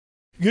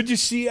Good to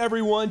see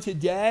everyone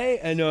today.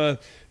 And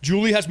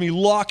Julie has me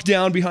locked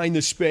down behind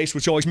this space,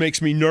 which always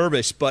makes me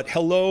nervous. But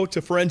hello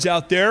to friends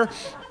out there.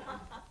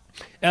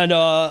 And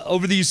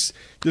over this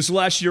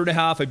last year and a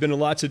half, I've been in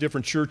lots of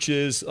different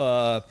churches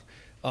where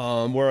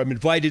I'm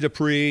invited to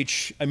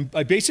preach.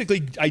 I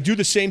do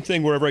the same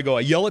thing wherever I go.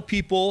 I yell at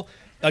people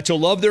to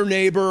love their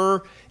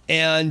neighbor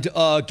and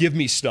give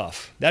me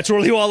stuff. That's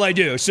really all I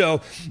do.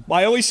 So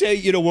I always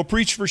say, we'll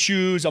preach for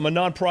shoes. I'm a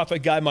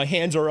nonprofit guy. My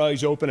hands are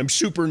always open. I'm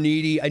super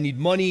needy. I need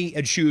money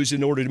and shoes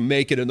in order to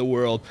make it in the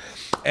world.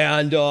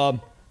 And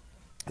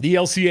the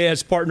ELCA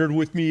has partnered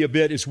with me a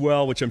bit as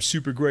well, which I'm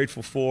super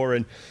grateful for,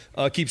 and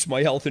keeps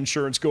my health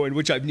insurance going,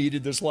 which I've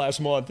needed this last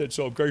month, and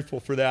so I'm grateful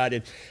for that.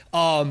 And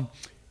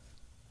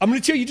I'm going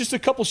to tell you just a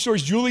couple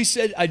stories. Julie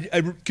said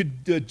I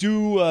could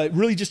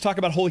really just talk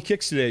about Holy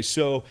Kicks today.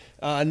 So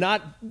I'm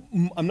not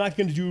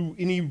going to do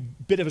any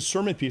bit of a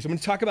sermon piece. I'm going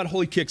to talk about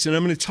Holy Kicks, and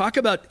I'm going to talk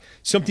about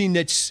something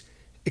that's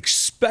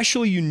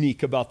especially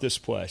unique about this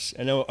place.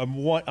 And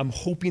I'm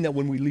hoping that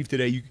when we leave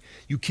today,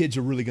 you kids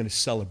are really going to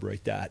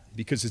celebrate that,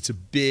 because it's a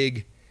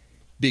big,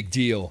 big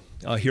deal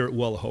here at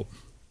Well of Hope.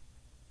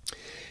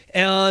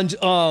 And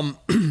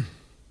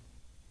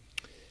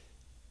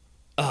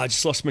I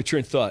just lost my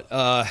train of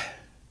thought.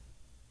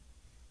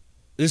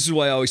 This is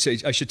why I always say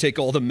I should take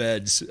all the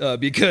meds,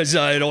 because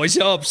it always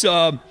helps.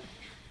 I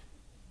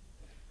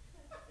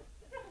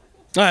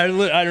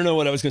don't know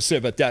what I was going to say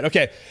about that.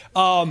 Okay,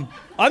 I'm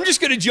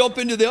just going to jump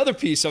into the other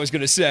piece I was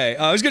going to say.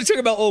 I was going to talk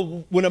about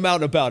when I'm out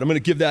and about. I'm going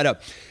to give that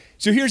up.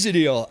 So here's the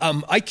deal.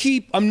 I'm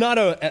not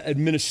an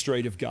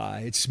administrative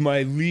guy. It's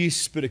my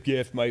least bit of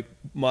gift. My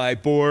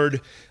board,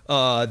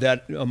 my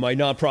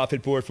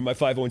nonprofit board for my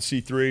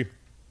 501c3.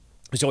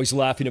 He's always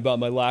laughing about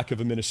my lack of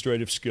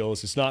administrative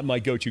skills. It's not my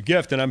go-to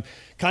gift, and I'm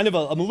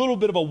a little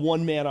bit of a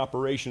one-man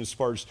operation as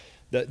far as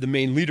the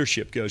main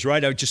leadership goes,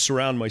 right? I just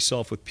surround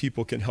myself with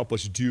people who can help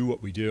us do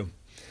what we do.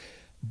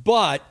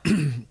 But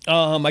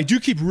I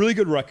do keep really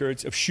good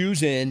records of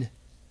shoes in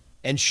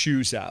and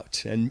shoes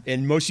out.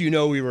 And most of you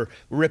know we were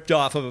ripped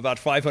off of about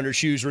 500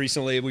 shoes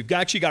recently. We've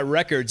actually got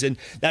records, and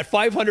that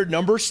 500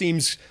 number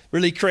seems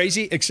really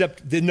crazy,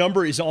 except the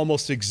number is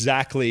almost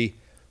exactly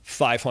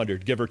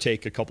 500, give or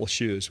take a couple of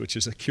shoes, which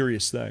is a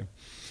curious thing.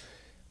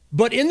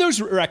 But in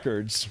those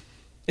records,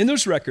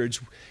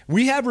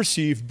 we have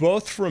received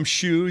both from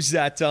shoes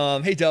that,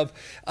 hey Dove,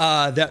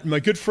 that my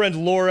good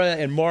friend Laura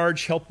and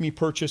Marge helped me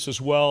purchase as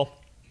well.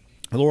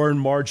 Laura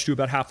and Marge do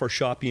about half our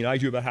shopping. I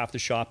do about half the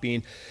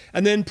shopping.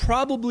 And then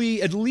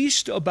probably at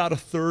least about a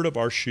third of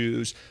our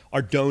shoes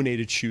are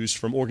donated shoes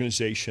from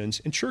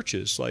organizations and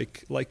churches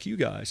like you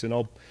guys. And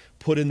I'll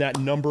put in that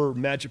number,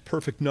 magic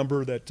perfect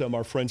number that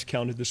our friends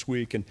counted this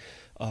week, and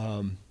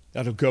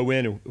that'll go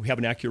in and we have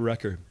an accurate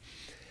record.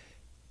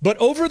 But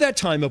over that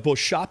time of both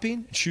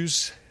shopping and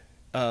shoes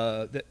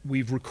that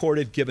we've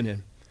recorded, given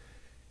in,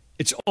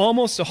 it's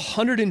almost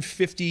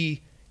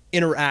 150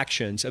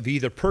 interactions of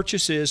either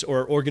purchases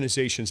or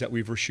organizations that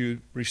we've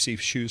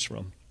received shoes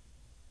from.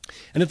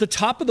 And at the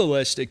top of the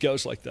list, it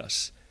goes like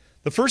this.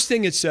 The first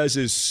thing it says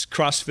is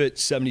CrossFit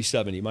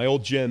 7070, my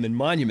old gym in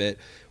Monument,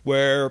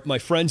 where my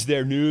friends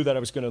there knew that I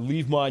was going to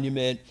leave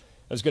Monument.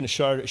 I was going to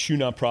start a shoe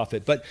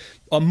nonprofit. But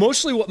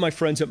mostly what my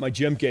friends at my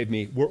gym gave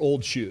me were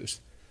old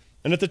shoes.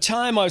 And at the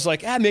time, I was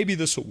like, maybe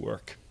this will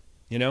work.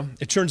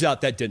 It turns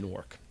out that didn't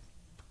work.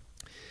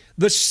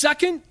 The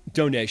second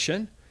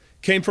donation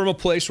came from a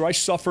place where I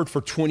suffered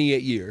for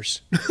 28 years,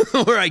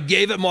 where I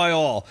gave it my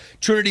all,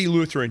 Trinity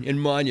Lutheran in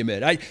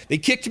Monument. They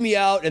kicked me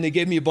out, and they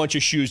gave me a bunch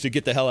of shoes to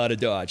get the hell out of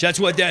Dodge. That's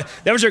what that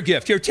was their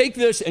gift. Here, take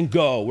this and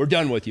go. We're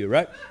done with you,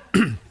 right?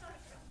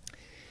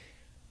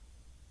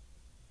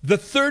 The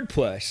third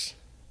place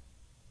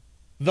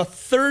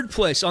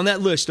on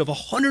that list of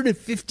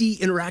 150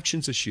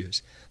 interactions of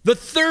shoes, the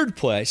third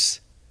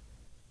place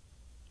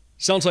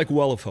sounds like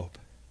Well of Hope.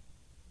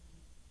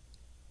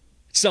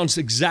 It sounds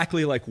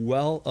exactly like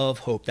Well of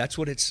Hope. That's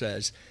what it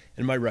says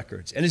in my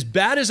records. And as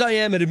bad as I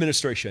am at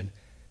administration,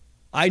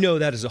 I know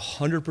that is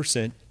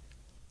 100%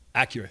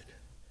 accurate.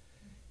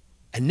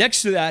 And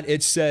next to that,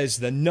 it says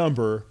the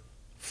number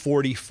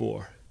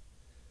 44.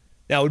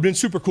 Now, it would have been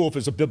super cool if it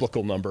was a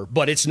biblical number,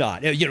 but it's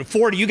not.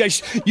 40, you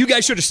guys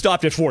should have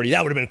stopped at 40.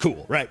 That would have been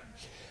cool, right?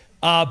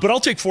 But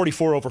I'll take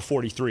 44 over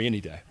 43 any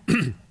day.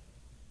 And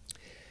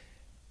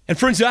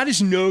friends, that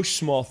is no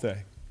small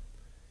thing.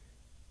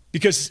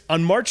 Because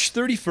on March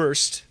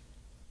 31st,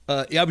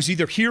 I was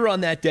either here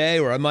on that day,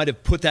 or I might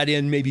have put that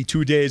in maybe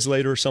 2 days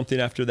later or something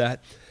after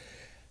that.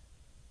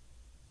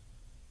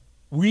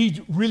 We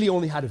really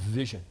only had a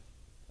vision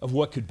of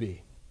what could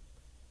be.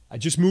 I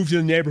just moved to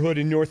the neighborhood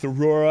in North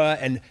Aurora,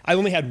 and I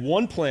only had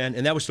one plan,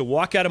 and that was to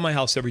walk out of my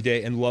house every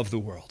day and love the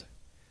world.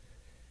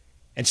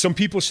 And some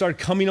people started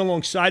coming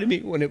alongside of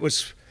me when it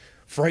was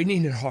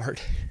frightening and hard.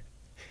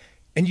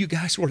 And you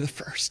guys were the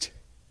first.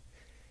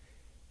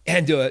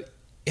 And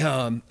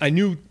I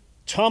knew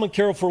Tom and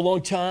Carol for a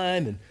long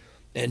time,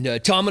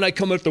 and Tom and I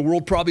come at the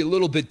world probably a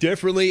little bit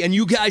differently, and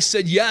you guys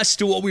said yes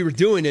to what we were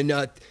doing.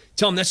 And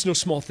Tom, that's no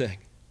small thing.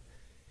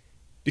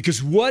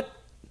 Because what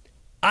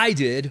I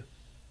did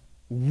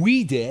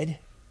we did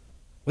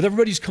with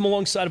everybody who's come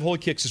alongside of Holy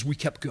Kicks is we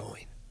kept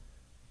going.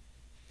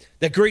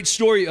 That great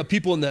story of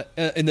people in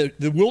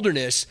the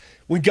wilderness,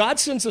 when God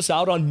sends us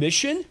out on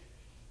mission,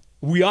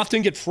 we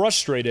often get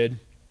frustrated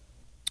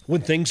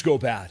when things go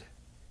bad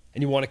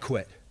and you want to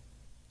quit.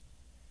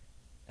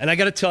 And I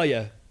got to tell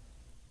you,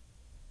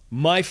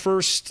 my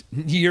first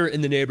year in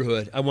the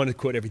neighborhood, I wanted to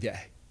quit every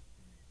day,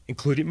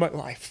 including my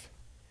life.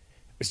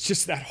 It's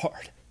just that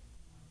hard.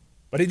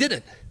 But I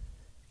didn't.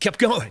 Kept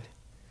going.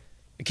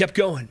 I kept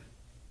going.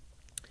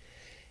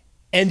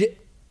 And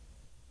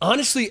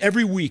honestly,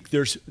 every week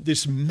there's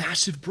this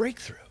massive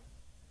breakthrough.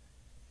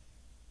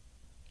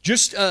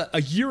 Just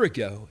a year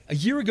ago at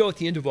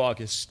the end of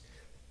August,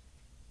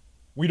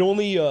 we'd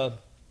only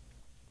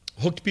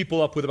hooked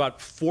people up with about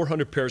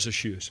 400 pairs of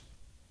shoes.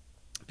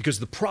 Because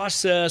the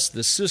process,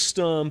 the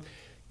system,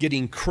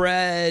 getting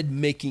cred,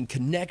 making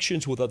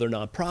connections with other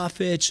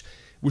nonprofits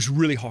was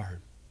really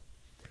hard.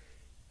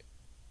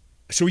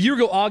 So a year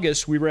ago,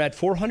 August, we were at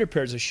 400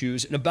 pairs of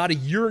shoes and about a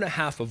year and a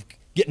half of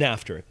getting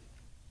after it.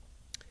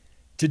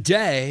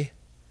 Today,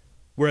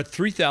 we're at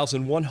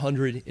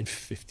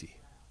 3,150.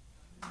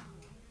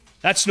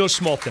 That's no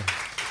small thing.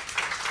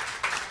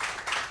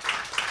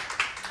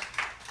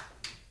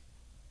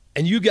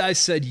 And you guys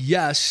said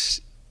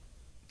yes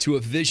to a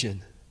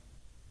vision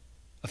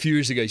a few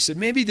years ago. You said,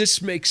 maybe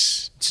this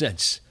makes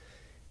sense.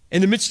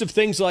 In the midst of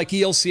things like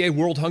ELCA,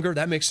 World Hunger,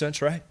 that makes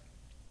sense, right?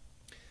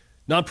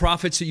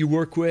 Nonprofits that you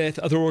work with,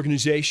 other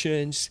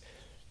organizations.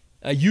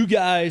 You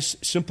guys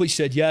simply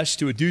said yes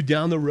to a dude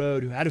down the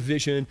road who had a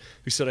vision,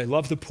 who said, I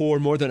love the poor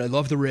more than I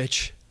love the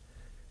rich.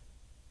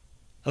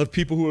 I love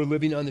people who are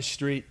living on the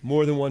street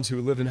more than ones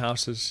who live in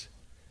houses.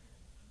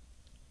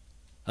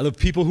 I love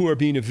people who are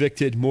being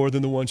evicted more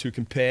than the ones who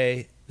can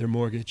pay their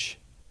mortgage.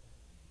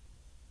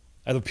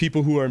 I love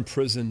people who are in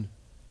prison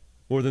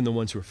more than the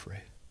ones who are free.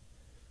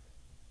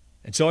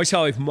 It's always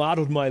how I've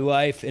modeled my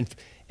life. And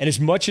as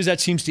much as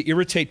that seems to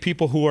irritate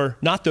people who are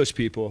not those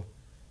people,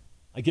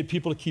 I get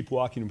people to keep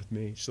walking with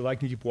me so that I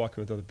can keep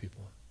walking with other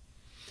people.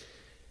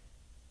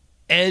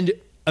 And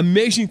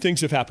amazing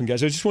things have happened,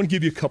 guys. I just want to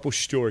give you a couple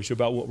stories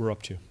about what we're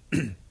up to.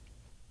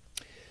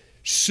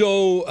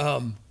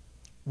 So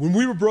when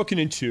we were broken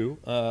into,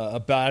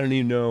 about, I don't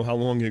even know how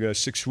long ago,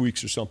 6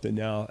 weeks or something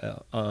now,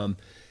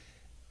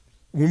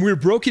 when we were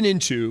broken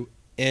into,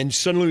 and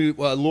suddenly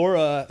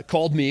Laura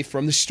called me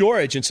from the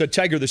storage and said,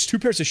 Tiger, there's 2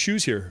 pairs of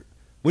shoes here.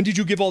 When did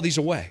you give all these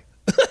away?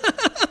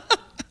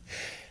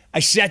 I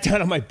sat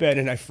down on my bed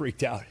and I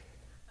freaked out.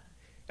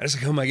 I was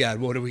like, oh my God,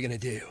 what are we going to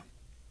do?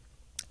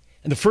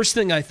 And the first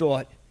thing I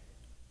thought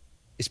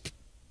is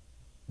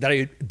that I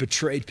had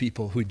betrayed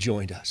people who had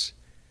joined us.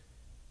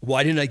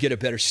 Why didn't I get a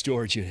better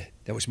storage unit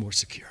that was more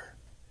secure?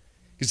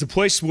 Because the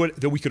place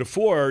that we could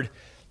afford,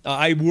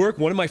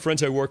 one of my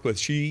friends I work with,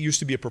 she used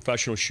to be a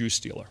professional shoe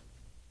stealer.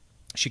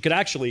 She could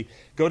actually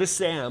go to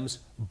Sam's,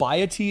 buy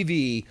a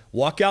TV,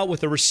 walk out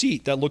with a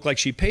receipt that looked like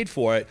she paid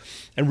for it,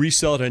 and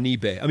resell it on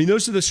eBay. I mean,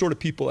 those are the sort of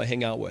people I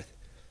hang out with.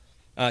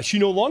 She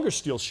no longer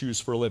steals shoes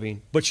for a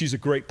living, but she's a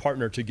great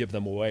partner to give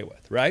them away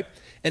with, right?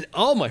 And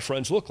all my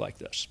friends look like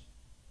this.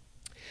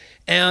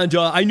 And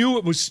I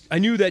knew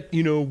that,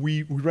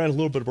 we ran a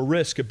little bit of a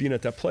risk of being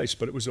at that place,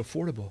 but it was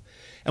affordable.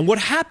 And what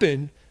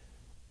happened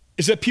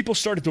is that people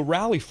started to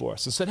rally for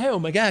us and said, hey, oh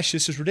my gosh,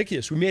 this is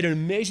ridiculous. We made an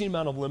amazing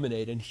amount of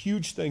lemonade, and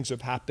huge things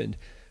have happened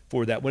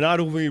for that. Well, not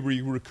only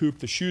we recouped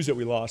the shoes that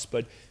we lost,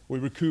 but we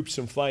recouped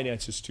some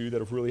finances too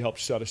that have really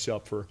helped set us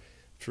up for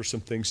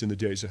some things in the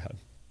days ahead.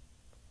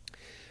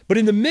 But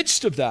in the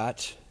midst of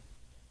that,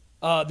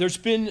 there's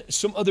been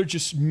some other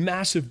just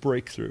massive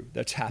breakthrough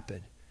that's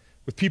happened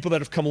with people that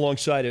have come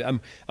alongside it.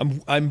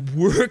 I'm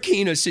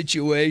working a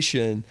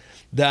situation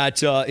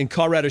that in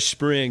Colorado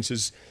Springs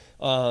is,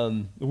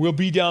 we'll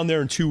be down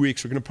there in 2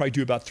 weeks. We're going to probably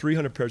do about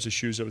 300 pairs of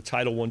shoes at a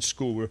Title I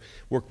school. We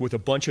work with a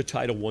bunch of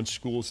Title I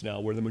schools now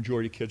where the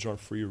majority of kids are on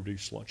free or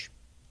reduced lunch.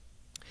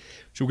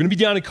 So we're going to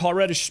be down in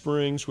Colorado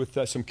Springs with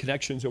some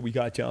connections that we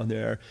got down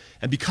there.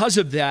 And because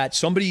of that,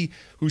 somebody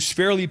who's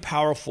fairly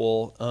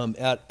powerful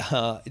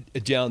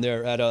down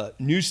there at a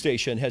news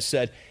station has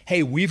said,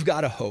 hey, we've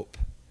got a hope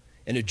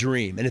and a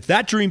dream. And if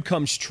that dream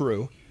comes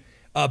true,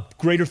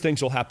 greater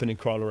things will happen in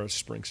Colorado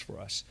Springs for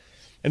us.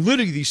 And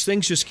literally these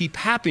things just keep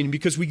happening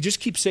because we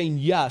just keep saying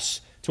yes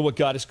to what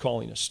God is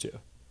calling us to.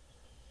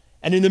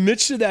 And in the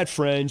midst of that,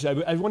 friends,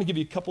 I want to give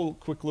you a couple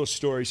quick little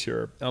stories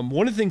here.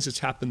 One of the things that's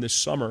happened this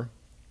summer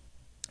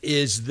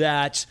is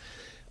that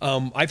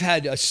I've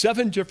had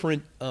 7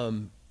 different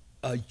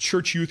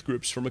church youth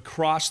groups from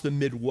across the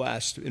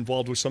Midwest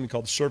involved with something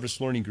called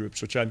service learning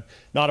groups, which I'm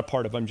not a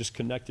part of. I'm just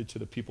connected to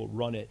the people who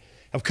run it.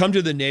 I've come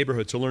to the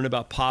neighborhood to learn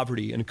about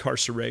poverty and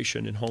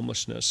incarceration and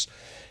homelessness.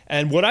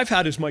 And what I've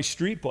had is my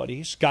street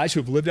buddies, guys who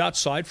have lived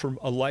outside for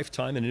a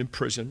lifetime and in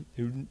prison,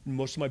 who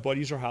most of my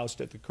buddies are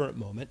housed at the current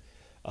moment,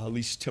 at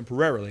least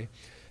temporarily,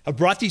 have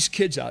brought these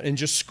kids out and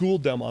just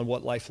schooled them on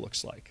what life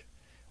looks like.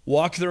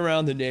 Walked them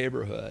around the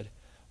neighborhood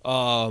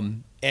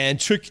and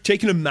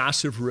taken a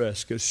massive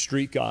risk as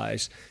street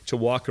guys to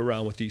walk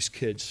around with these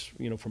kids,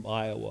 from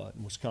Iowa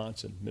and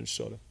Wisconsin,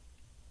 Minnesota.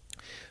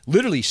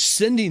 literally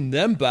sending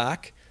them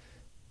back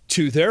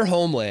to their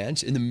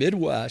homelands in the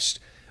Midwest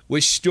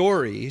with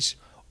stories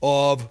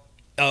of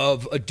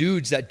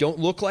dudes that don't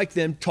look like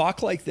them,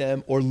 talk like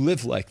them, or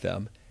live like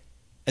them.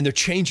 And they're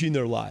changing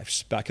their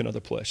lives back in other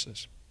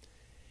places.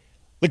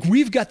 Like,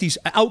 we've got these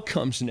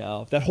outcomes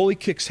now, that Holy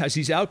Kicks has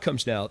these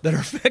outcomes now that are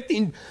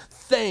affecting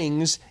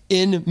things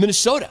in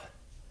Minnesota.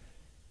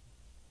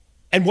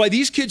 And why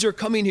these kids are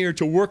coming here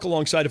to work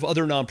alongside of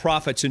other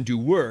nonprofits and do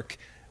work,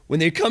 when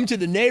they come to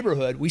the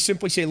neighborhood, we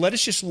simply say, let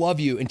us just love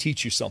you and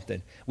teach you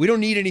something. We don't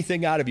need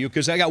anything out of you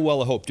because I got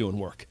Well of Hope doing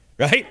work,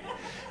 right?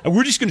 And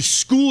we're just going to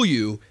school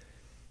you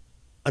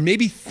on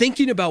maybe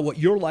thinking about what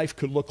your life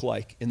could look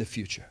like in the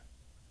future.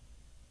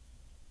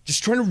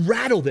 Just trying to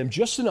rattle them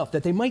just enough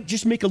that they might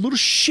just make a little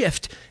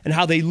shift in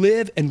how they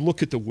live and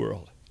look at the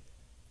world.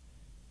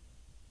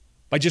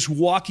 By just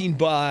walking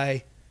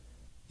by,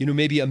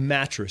 maybe a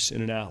mattress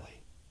in an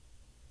alley.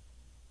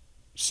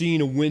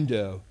 Seeing a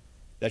window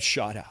that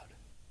shot out.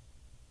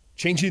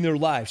 Changing their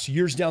lives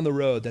years down the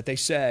road that they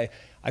say,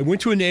 I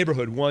went to a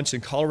neighborhood once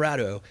in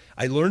Colorado.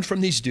 I learned from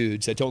these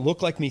dudes that don't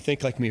look like me,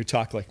 think like me, or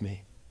talk like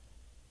me.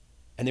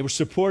 And they were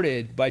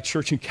supported by a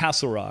church in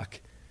Castle Rock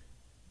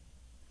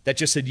that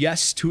just said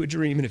yes to a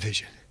dream and a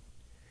vision.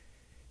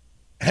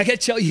 And I got to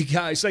tell you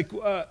guys, I've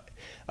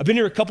been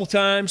here a couple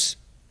times.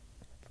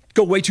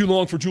 Go way too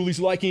long for Julie's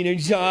liking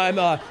anytime.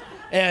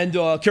 And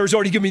Kara's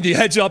already given me the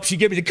heads up. She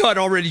gave me the cut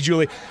already,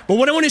 Julie. But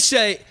what I want to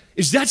say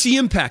is that's the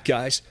impact,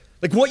 guys.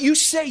 Like, what you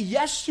say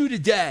yes to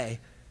today,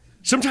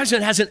 sometimes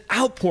it has an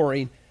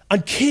outpouring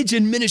on kids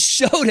in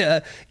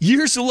Minnesota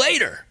years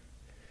later.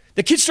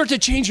 The kids start to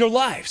change their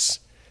lives.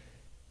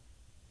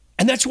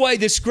 And that's why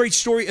this great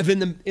story of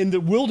in the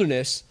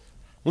wilderness,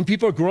 when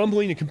people are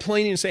grumbling and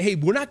complaining and say, hey,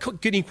 we're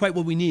not getting quite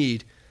what we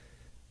need,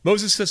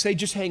 Moses says, hey,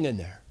 just hang in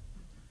there.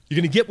 You're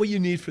going to get what you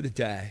need for the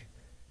day.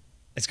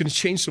 It's going to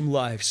change some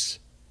lives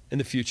in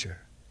the future.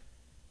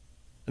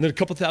 And then a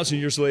couple thousand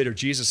years later,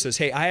 Jesus says,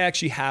 hey, I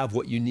actually have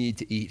what you need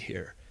to eat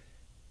here.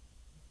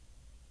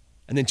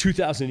 And then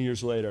 2,000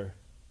 years later,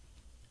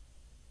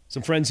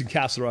 some friends in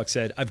Castle Rock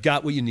said, I've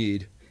got what you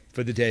need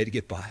for the day to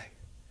get by.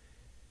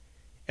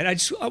 And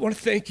I want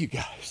to thank you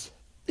guys.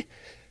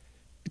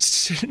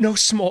 It's no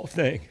small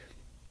thing.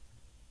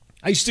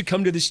 I used to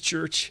come to this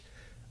church.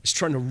 I was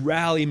trying to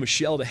rally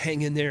Michelle to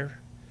hang in there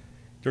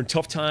during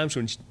tough times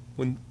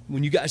when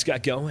you guys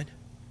got going.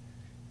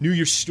 Knew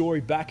your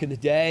story back in the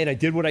day, and I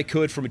did what I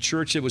could from a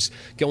church that was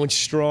going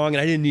strong,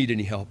 and I didn't need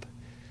any help.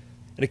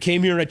 And I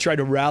came here and I tried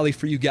to rally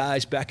for you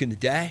guys back in the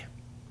day.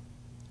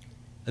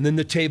 And then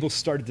the table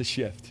started to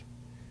shift.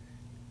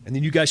 And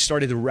then you guys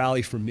started to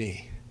rally for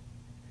me.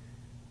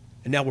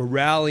 And now we're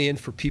rallying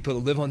for people that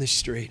live on this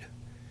street,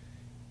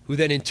 who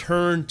then in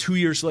turn, 2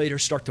 years later,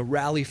 start to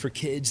rally for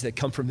kids that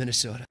come from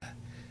Minnesota.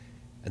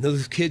 And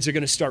those kids are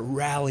going to start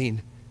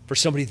rallying for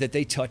somebody that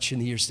they touch in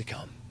the years to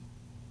come.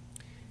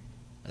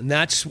 And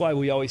that's why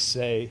we always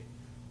say,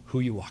 who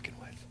are you walking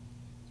with?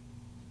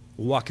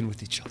 We're walking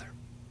with each other.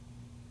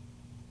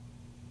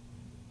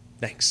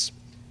 Thanks.